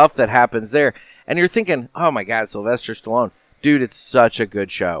 stuff that happens there. And you're thinking, oh, my God, Sylvester Stallone. Dude, it's such a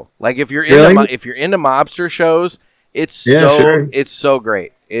good show. If you're into mobster shows, it's so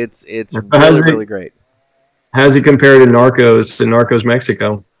great. It's really, really great. How's it compared to Narcos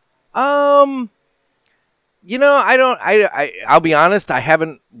Mexico? I'll be honest, I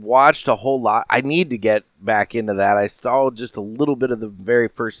haven't watched a whole lot. I need to get back into that. I saw just a little bit of the very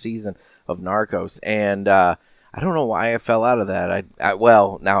first season of Narcos, and I don't know why I fell out of that.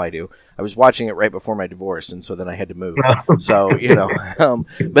 Well, now I do. I was watching it right before my divorce, and so then I had to move. So,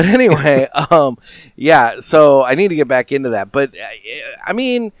 but anyway, so I need to get back into that. But,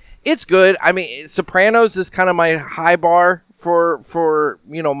 it's good. Sopranos is kind of my high bar for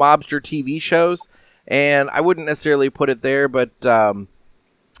mobster TV shows. And I wouldn't necessarily put it there, but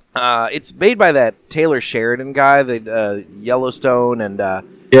it's made by that Taylor Sheridan guy, the Yellowstone and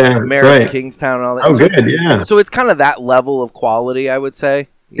Mayor of Kingstown and all that. Oh, good, yeah. So it's kind of that level of quality, I would say,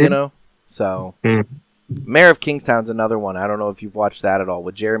 So Mayor of Kingstown's another one. I don't know if you've watched that at all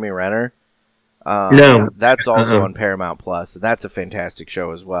with Jeremy Renner. No. That's also on Paramount Plus, and that's a fantastic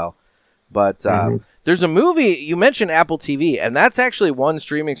show as well. But There's a movie, you mentioned Apple TV, and that's actually one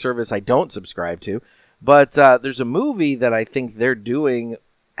streaming service I don't subscribe to. But there's a movie that I think they're doing,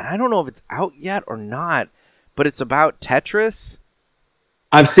 and I don't know if it's out yet or not, but it's about Tetris.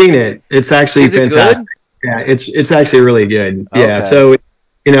 I've seen it. It's actually fantastic. Yeah, it's actually really good. Okay. Yeah, so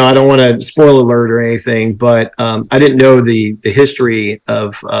I don't want to spoil alert or anything, but I didn't know the history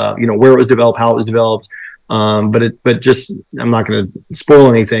of where it was developed, how it was developed. But just I'm not going to spoil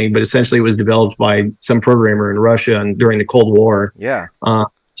anything. But essentially, it was developed by some programmer in Russia and during the Cold War. Yeah.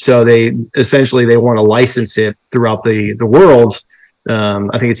 So they want to license it throughout the world.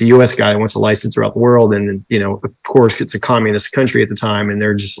 I think it's a U.S. guy that wants to license throughout the world, and of course, it's a communist country at the time, and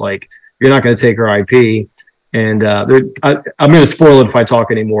they're just like, you're not going to take our IP. And I'm going to spoil it if I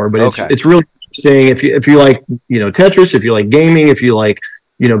talk anymore. But it's really interesting if you like Tetris, if you like gaming, if you like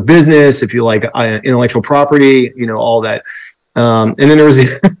business, if you like intellectual property, all that. And then there was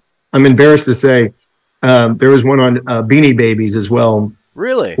I'm embarrassed to say there was one on Beanie Babies as well.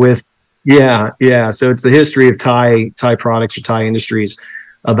 Really? Yeah. So it's the history of Thai products or Thai industries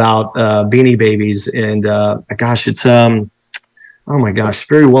about Beanie Babies, and gosh, it's oh my gosh,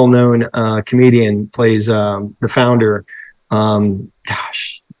 very well known comedian plays the founder.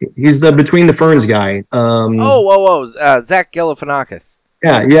 Gosh, he's the Between the Ferns guy. Zach Galifianakis.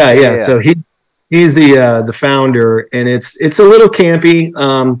 Yeah. So he's the founder, and it's a little campy,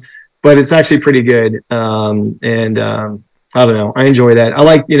 but it's actually pretty good. I don't know. I enjoy that. I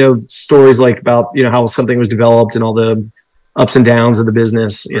like, stories like about, how something was developed and all the ups and downs of the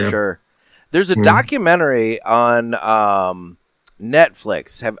business. For sure. There's a documentary on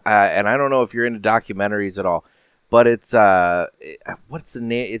Netflix, and I don't know if you're into documentaries at all, but it's what's the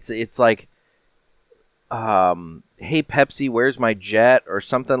name? It's like Hey Pepsi, Where's My Jet or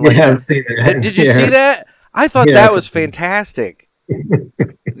something like that. I've seen that. Did you see that? I thought that was fantastic.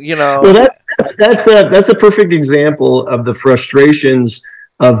 Well, that's a perfect example of the frustrations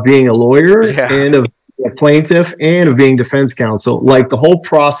of being a lawyer and of a plaintiff and of being defense counsel. Like the whole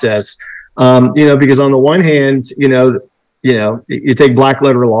process, because on the one hand, you take black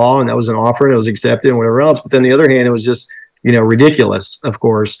letter law, and that was an offer, and it was accepted, and whatever else. But then the other hand, it was just ridiculous, of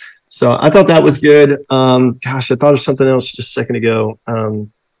course. So I thought that was good. Gosh, I thought of something else just a second ago.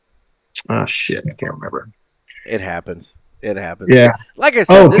 Shit, I can't remember. It happens. Yeah. Like I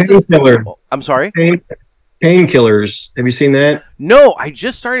said, Painkiller. I'm sorry? Painkillers. Have you seen that? No, I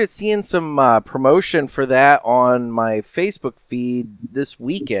just started seeing some promotion for that on my Facebook feed this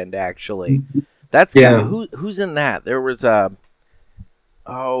weekend, actually. That's who's in that? There was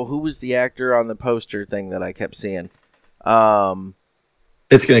who was the actor on the poster thing that I kept seeing?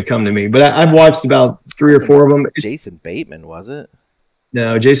 It's going to come to me, but I've watched about 3 or 4 of them. Jason Bateman, was it?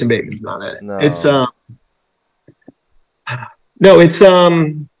 No, Jason Bateman's not it. No. It's no, it's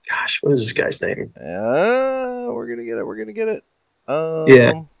gosh, what is this guy's name? We're gonna get it.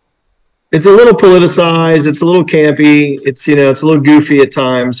 Yeah, it's a little politicized. It's a little campy. It's it's a little goofy at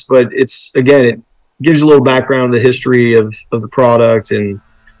times, but it gives you a little background of the history of the product, and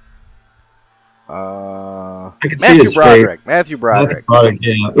I can see his Broderick. face. Matthew Broderick.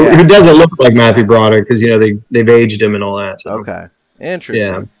 Yeah. Who doesn't look like Matthew Broderick because they've aged him and all that. So. Okay, interesting.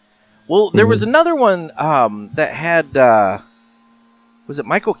 Yeah. Well, there was another one that had was it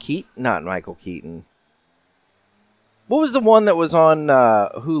Michael Keaton? Not Michael Keaton. What was the one that was on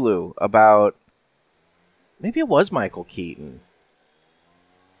Hulu about? Maybe it was Michael Keaton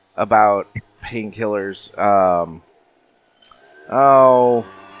about painkillers.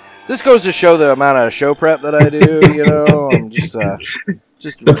 This goes to show the amount of show prep that I do. I'm just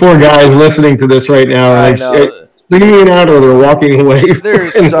the poor guys listening to this right now. I know. Leaning out, or they're walking away.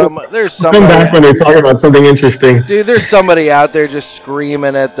 There's somebody. Come back when they talk about something interesting. Dude, there's somebody out there just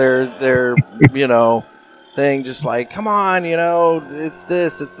screaming at their thing, just like, come on, it's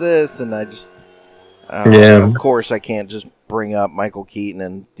this, and I just, of course, I can't just bring up Michael Keaton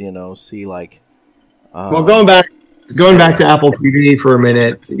and see like. Well, going back to Apple TV for a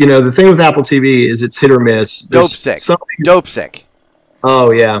minute, the thing with Apple TV is it's hit or miss. Dope sick.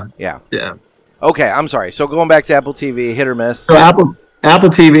 Oh yeah. Okay, I'm sorry. So going back to Apple TV, hit or miss. So Apple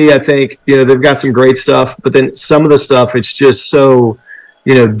TV, I think they've got some great stuff, but then some of the stuff it's just so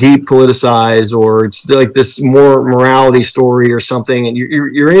deep politicized, or it's like this more morality story or something, and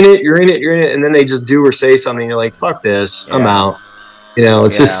you're in it, and then they just do or say something. You're like, fuck this, I'm out.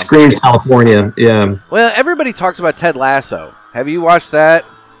 It just screams California. Yeah. Well, everybody talks about Ted Lasso. Have you watched that?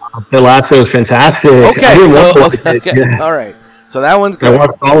 Ted Lasso is fantastic. Okay. All right. So that one's good. I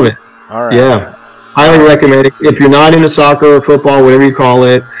watched all of it. All right. Yeah. Highly recommend it. If you're not into soccer or football, whatever you call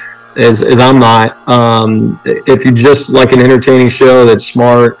it, as I'm not. If you just like an entertaining show that's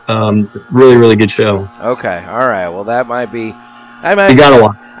smart, really, really good show. Okay, all right. Well, that might be. You gotta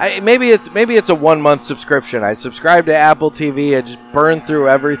watch. Maybe it's a 1 month subscription. I subscribe to Apple TV. I just burn through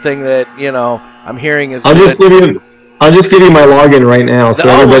everything that I'm hearing is. I'll just give you my login right now, so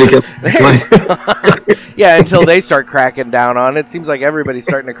everybody can. Yeah, until they start cracking down on it. Seems like everybody's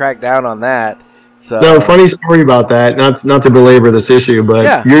starting to crack down on that. So funny story about that. Not to belabor this issue,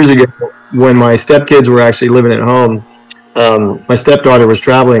 but years ago, when my stepkids were actually living at home, my stepdaughter was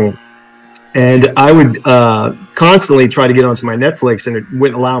traveling, and I would constantly try to get onto my Netflix, and it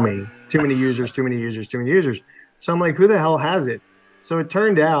wouldn't allow me. Too many users. So I'm like, who the hell has it? So it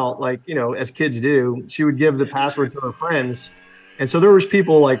turned out, like, as kids do, she would give the password to her friends. And so there was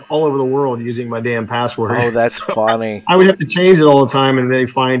people like all over the world using my damn password. Oh, that's funny. I would have to change it all the time, and they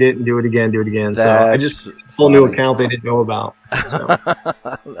find it and do it again. So I just a whole new account they didn't know about. So.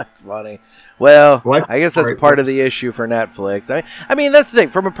 That's funny. Well, I guess that's part of the issue for Netflix. I mean, that's the thing.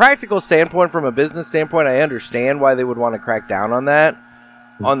 From a practical standpoint, from a business standpoint, I understand why they would want to crack down on that.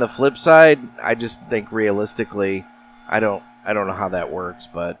 On the flip side, I just think realistically, I don't know how that works,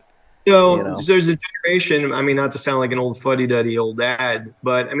 but so there's a generation. I mean, not to sound like an old fuddy-duddy old dad,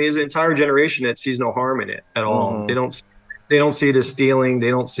 but I mean, there's an entire generation that sees no harm in it at all. Mm-hmm. They don't see it as stealing. They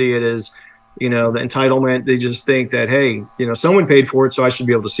don't see it as the entitlement. They just think that, hey, someone paid for it, so I should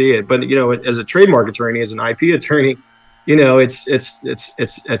be able to see it. But as a trademark attorney, as an IP attorney, it's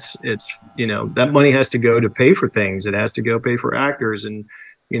that money has to go to pay for things. It has to go pay for actors and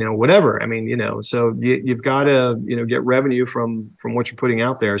whatever. I mean, so you've got to get revenue from what you're putting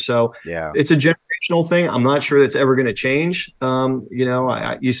out there. So it's a generational thing. I'm not sure that's ever going to change.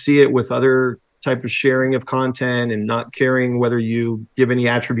 You see it with other type of sharing of content and not caring whether you give any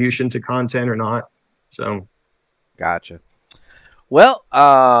attribution to content or not. So, gotcha. Well,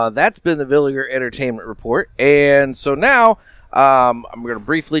 that's been the Villiger Entertainment Report. And so now I'm going to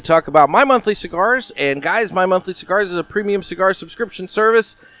briefly talk about My Monthly Cigars. And guys, My Monthly Cigars is a premium cigar subscription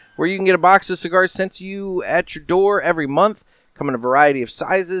service where you can get a box of cigars sent to you at your door every month. Come in a variety of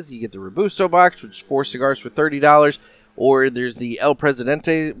sizes. You get the Robusto box, which is 4 cigars for $30. Or there's the El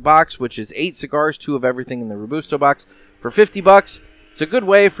Presidente box, which is 8 cigars, 2 of everything in the Robusto box for $50. It's a good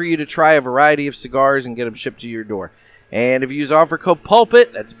way for you to try a variety of cigars and get them shipped to your door. And if you use offer code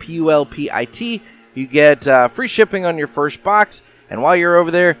PULPIT, that's PULPIT, you get free shipping on your first box. And while you're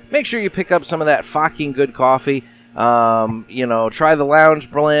over there, make sure you pick up some of that fucking good coffee. Try the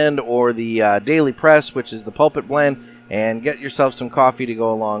Lounge blend or the Daily Press, which is the Pulpit blend, and get yourself some coffee to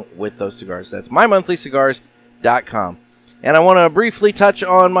go along with those cigars. That's mymonthlycigars.com. And I want to briefly touch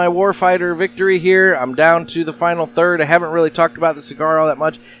on my Warfighter victory here. I'm down to the final third. I haven't really talked about the cigar all that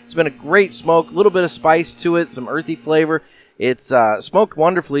much. It's been a great smoke, a little bit of spice to it, some earthy flavor. It's smoked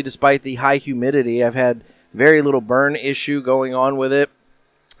wonderfully despite the high humidity. I've had very little burn issue going on with it.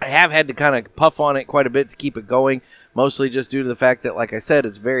 I have had to kind of puff on it quite a bit to keep it going, mostly just due to the fact that, like I said,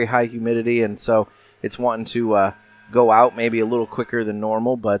 it's very high humidity, and so it's wanting to go out maybe a little quicker than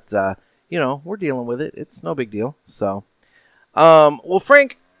normal, but, we're dealing with it. It's no big deal, so... well,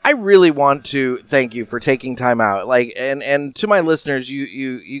 Frank, I really want to thank you for taking time out. And to my listeners,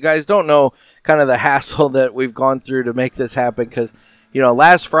 you guys don't know kind of the hassle that we've gone through to make this happen. Because,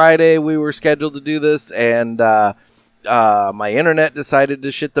 last Friday we were scheduled to do this, and my internet decided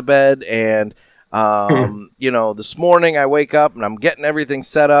to shit the bed. And this morning I wake up and I'm getting everything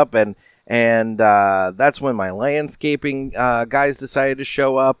set up, and that's when my landscaping guys decided to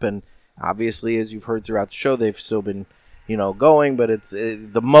show up. And obviously, as you've heard throughout the show, they've still been going, but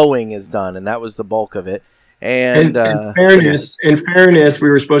the mowing is done, and that was the bulk of it. And in fairness, we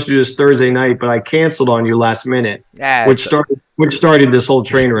were supposed to do this Thursday night, but I canceled on you last minute, which started this whole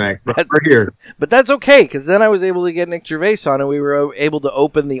train wreck. We're here, but that's okay, because then I was able to get Nick Gervais on, and we were able to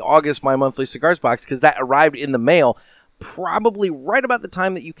open the August My Monthly Cigars box, because that arrived in the mail probably right about the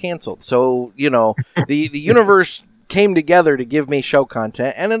time that you canceled. So the universe came together to give me show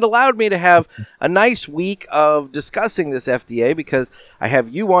content, and it allowed me to have a nice week of discussing this FDA, because I have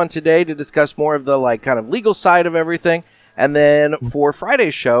you on today to discuss more of the kind of legal side of everything, and then for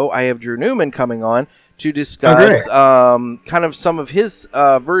Friday's show I have Drew Newman coming on to discuss kind of some of his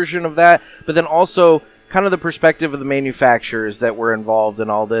version of that, but then also kind of the perspective of the manufacturers that were involved in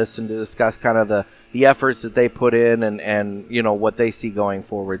all this, and to discuss kind of the efforts that they put in, and what they see going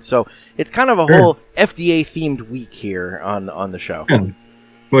forward. So it's kind of a whole FDA themed week here on the show. Yeah.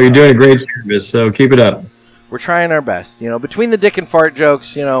 Well, you're doing a great service, so keep it up. We're trying our best. Between the dick and fart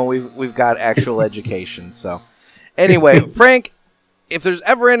jokes, we've got actual education. So anyway, Frank, if there's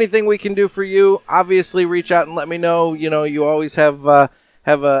ever anything we can do for you, obviously reach out and let me know. You always have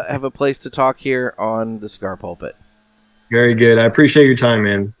have a place to talk here on the Cigar Pulpit. Very good. I appreciate your time,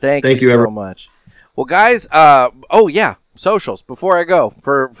 man. Thank you so much. Well, guys, socials. Before I go,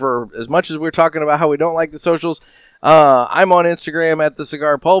 for as much as we're talking about how we don't like the socials, I'm on Instagram at the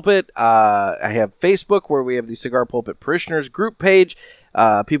Cigar Pulpit. I have Facebook where we have the Cigar Pulpit Parishioners group page.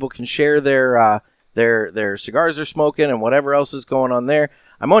 People can share their cigars they're smoking and whatever else is going on there.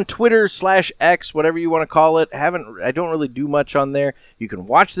 I'm on Twitter /X, whatever you want to call it. I don't really do much on there. You can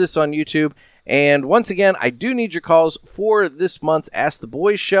watch this on YouTube. And once again, I do need your calls for this month's Ask the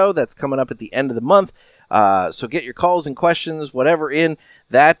Boys show. That's coming up at the end of the month. So get your calls and questions, whatever, in.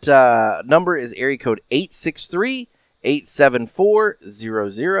 That number is area code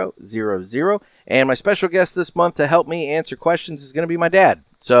 863-874-0000. And my special guest this month to help me answer questions is going to be my dad.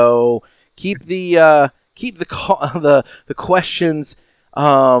 So keep the questions.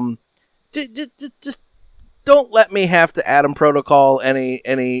 Just don't let me have to Adam protocol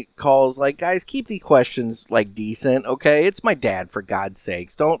any calls. Like, guys, keep the questions like decent, okay? It's my dad, for God's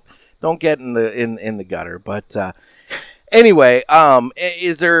sakes. Don't get in the gutter. But anyway,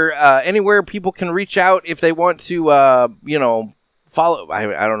 is there anywhere people can reach out if they want to follow?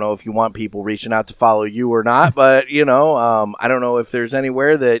 I don't know if you want people reaching out to follow you or not, but I don't know if there's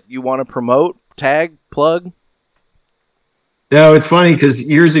anywhere that you want to promote, tag, plug. No, it's funny because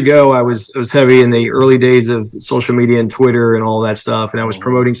years ago I was heavy in the early days of social media and Twitter and all that stuff, and I was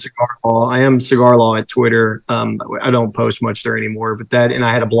promoting Cigar Law. I am Cigar Law at Twitter. I don't post much there anymore, but and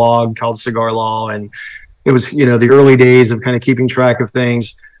I had a blog called Cigar Law, and it was the early days of kind of keeping track of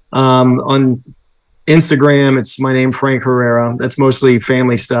things. On Instagram, it's my name, Frank Herrera. That's mostly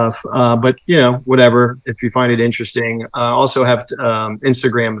family stuff, but whatever if you find it interesting. I also have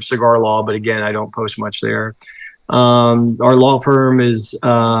Instagram Cigar Law, but again, I don't post much there. Our law firm is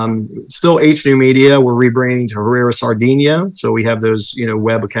still H New Media. We're rebranding to Herrera Sardinia, so we have those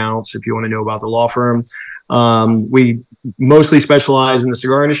web accounts if you want to know about the law firm. We mostly specialize in the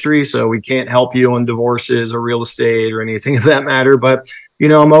cigar industry, so we can't help you on divorces or real estate or anything of that matter. But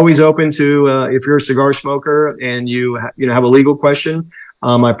I'm always open to if you're a cigar smoker and you have a legal question.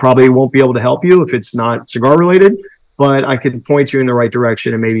 I probably won't be able to help you if it's not cigar related, but I can point you in the right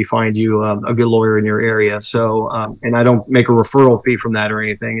direction and maybe find you a good lawyer in your area. So, and I don't make a referral fee from that or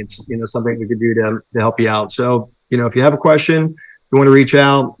anything. It's, something we could do to help you out. So, if you have a question, you want to reach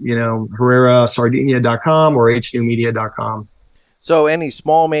out, HerreraSardinia.com or hnewmedia.com. So any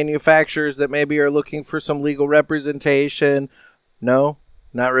small manufacturers that maybe are looking for some legal representation? No,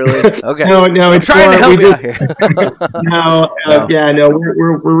 not really. Okay. No, I'm trying to help you out here. No,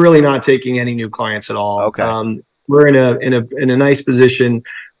 we're really not taking any new clients at all. Okay. We're in a nice position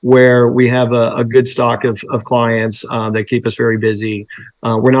where we have a good stock of clients that keep us very busy.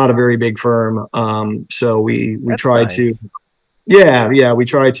 We're not a very big firm, so we try to, we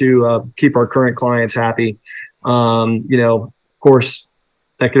try to keep our current clients happy. Of course,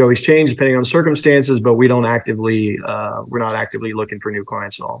 that could always change depending on circumstances, but we're not actively looking for new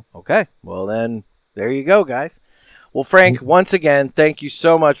clients at all. Okay, well then there you go, guys. Well, Frank, once again, thank you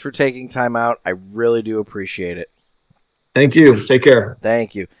so much for taking time out. I really do appreciate it. Thank you. Take care.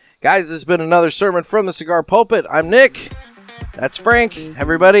 Thank you. Guys, this has been another sermon from the Cigar Pulpit. I'm Nick. That's Frank.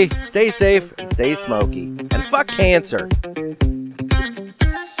 Everybody, stay safe and stay smoky. And fuck cancer.